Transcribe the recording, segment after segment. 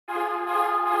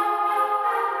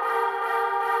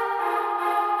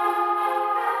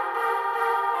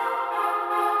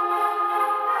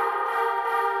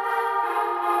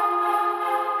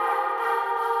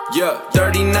Yeah,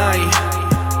 39,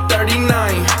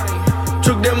 39.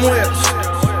 Took them whips,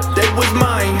 they was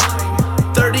mine.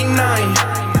 39,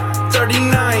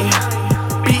 39.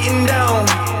 Beaten down,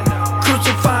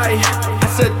 crucified. I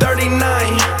said 39,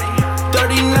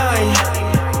 39.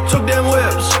 Took them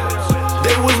whips,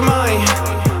 they was mine.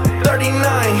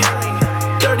 39,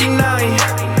 39.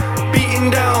 Beaten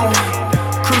down,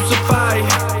 crucified.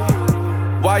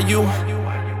 Why you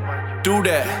do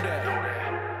that?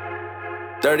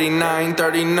 39,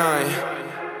 39.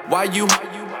 Why you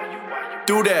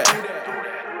do that?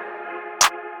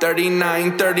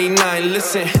 39, 39.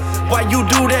 Listen, why you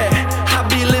do that? I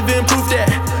be living proof that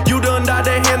you done died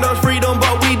to hand us freedom,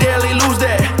 but we daily lose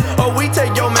that. Oh, we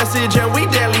take your message and we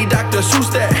daily Dr. Seuss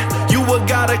that. You a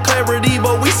god of clarity,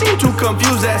 but we seem to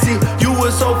confuse that. See, you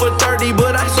was sold for 30,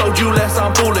 but I sold you less, I'm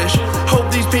foolish.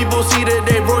 Hope these people see that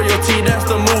they royalty, that's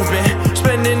the movement.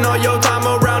 Spending all your time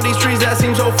around these trees, that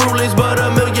seems so fruitless. But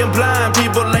a million blind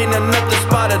people ain't enough to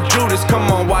spot a Judas.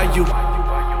 Come on, why you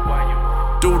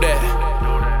do that?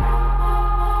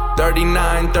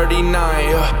 39, 39,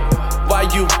 why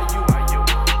you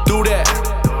do that?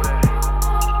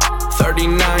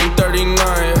 39,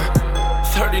 39,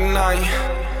 39,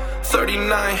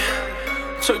 39.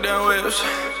 Took them whips,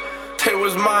 they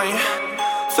was mine.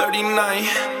 39,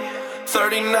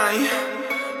 39.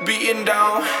 Beaten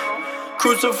down,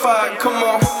 crucified, come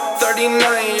on. 39,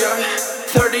 yeah,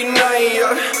 39,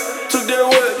 yeah. Took them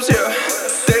whips, yeah,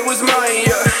 they was mine,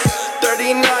 yeah.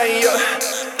 39, yeah,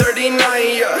 39,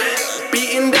 yeah.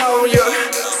 Beaten down, yeah,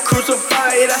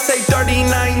 crucified. I say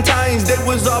 39 times, that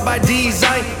was all by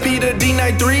design. Peter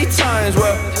D9 3 times,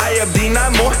 well, I have D9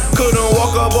 more. Couldn't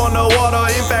walk up on the water,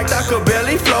 in fact I could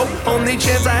barely float. Only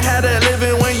chance I had at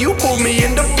living when you pulled me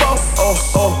in the boat. Oh,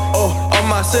 oh, oh, all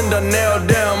my cinder nail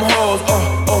damn hoes.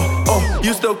 Oh, oh, oh,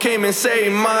 you still came and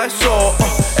saved my soul.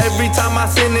 Every time I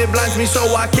sin it blinds me so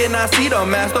I cannot see the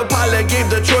master. Pilot gave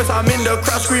the choice, I'm in the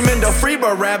crowd screaming the free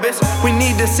Barabbas. We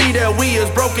need to see that we as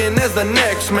broken as the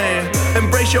next man.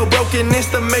 Embrace your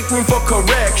brokenness to make room for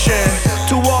correction.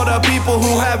 To all the people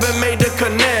who haven't made the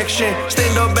connection,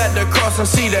 stand up at the cross and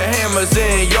see the hammers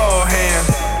in your hand.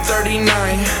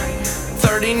 39,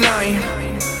 39.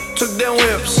 Took them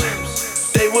whips,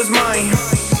 they was mine.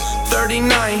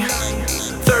 39,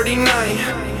 39.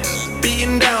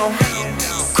 Beaten down,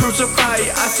 crucified.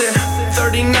 I said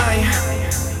 39,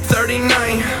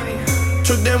 39.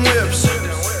 Took them whips,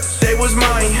 they was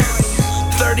mine.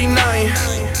 39,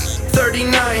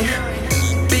 39.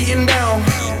 Beaten down,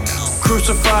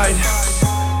 crucified.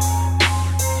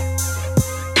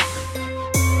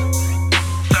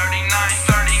 39,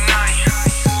 39.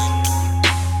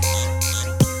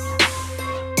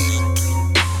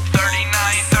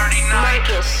 39, 39.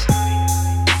 Marcus.